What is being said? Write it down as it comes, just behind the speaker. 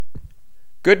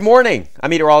Good morning. I'm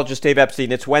meteorologist Dave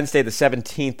Epstein. It's Wednesday, the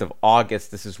 17th of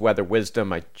August. This is Weather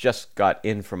Wisdom. I just got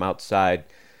in from outside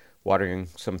watering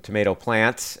some tomato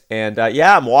plants. And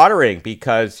I'm watering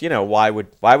because, why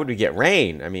would we get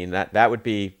rain? I mean, that would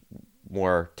be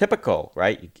more typical,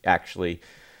 right? You actually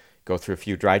go through a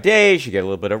few dry days, you get a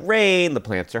little bit of rain, the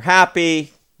plants are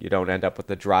happy. You don't end up with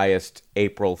the driest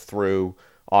April through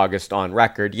August on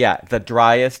record. Yeah, the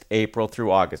driest April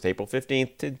through August. April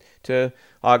 15th to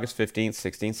August 15th,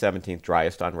 16th, 17th,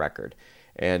 driest on record.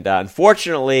 And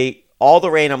unfortunately, all the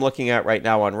rain I'm looking at right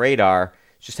now on radar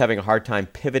is just having a hard time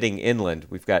pivoting inland.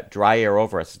 We've got dry air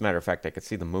over us. As a matter of fact, I could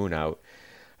see the moon out.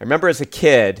 I remember as a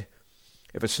kid,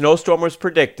 if a snowstorm was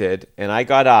predicted and I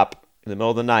got up in the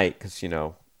middle of the night, because,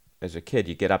 as a kid,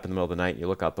 you get up in the middle of the night, you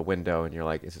look out the window, and you're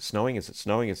like, is it snowing? Is it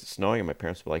snowing? Is it snowing? And my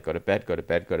parents were like, go to bed, go to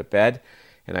bed, go to bed.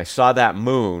 And I saw that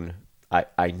moon,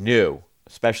 I knew,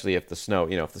 especially if the snow,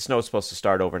 if the snow was supposed to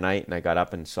start overnight and I got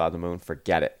up and saw the moon,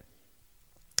 forget it.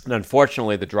 And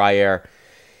unfortunately, the dry air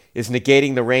is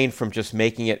negating the rain from just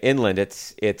making it inland.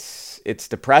 It's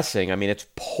depressing. I mean, it's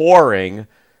pouring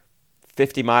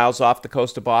 50 miles off the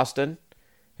coast of Boston,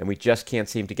 and we just can't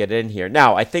seem to get it in here.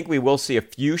 Now, I think we will see a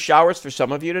few showers for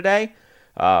some of you today,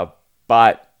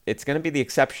 but it's going to be the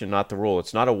exception, not the rule.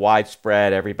 It's not a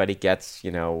widespread, everybody gets,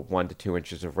 1 to 2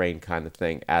 inches of rain kind of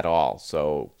thing at all.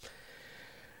 So,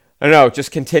 I don't know,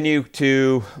 just continue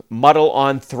to muddle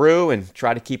on through and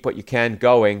try to keep what you can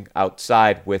going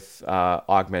outside with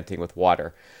augmenting with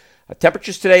water.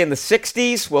 Temperatures today in the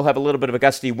 60s. We'll have a little bit of a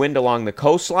gusty wind along the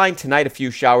coastline. Tonight, a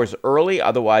few showers early,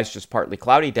 otherwise just partly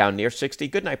cloudy down near 60.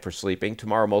 Good night for sleeping.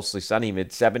 Tomorrow, mostly sunny,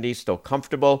 mid-70s, still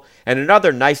comfortable. And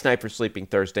another nice night for sleeping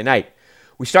Thursday night.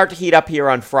 We start to heat up here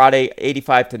on Friday,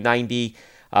 85 to 90.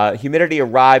 Humidity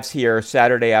arrives here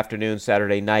Saturday afternoon,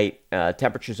 Saturday night.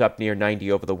 Temperatures up near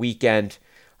 90 over the weekend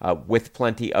with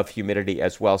plenty of humidity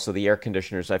as well. So the air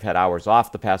conditioners, I've had hours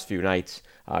off the past few nights,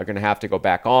 are going to have to go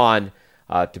back on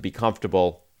to be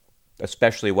comfortable,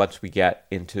 especially once we get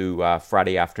into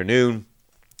Friday afternoon.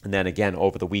 And then again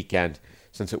over the weekend,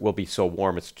 since it will be so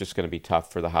warm, it's just going to be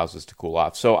tough for the houses to cool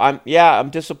off. So I'm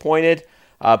disappointed,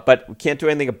 but we can't do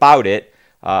anything about it.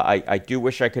 I do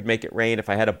wish I could make it rain. If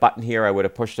I had a button here, I would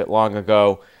have pushed it long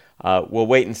ago. We'll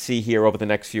wait and see here over the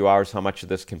next few hours how much of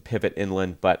this can pivot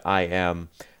inland, but I'm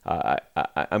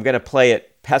going to play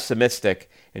it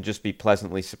pessimistic and just be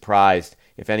pleasantly surprised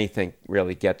if anything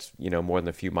really gets, more than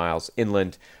a few miles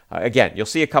inland. Again, you'll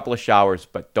see a couple of showers,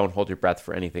 but don't hold your breath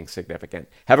for anything significant.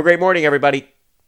 Have a great morning, everybody.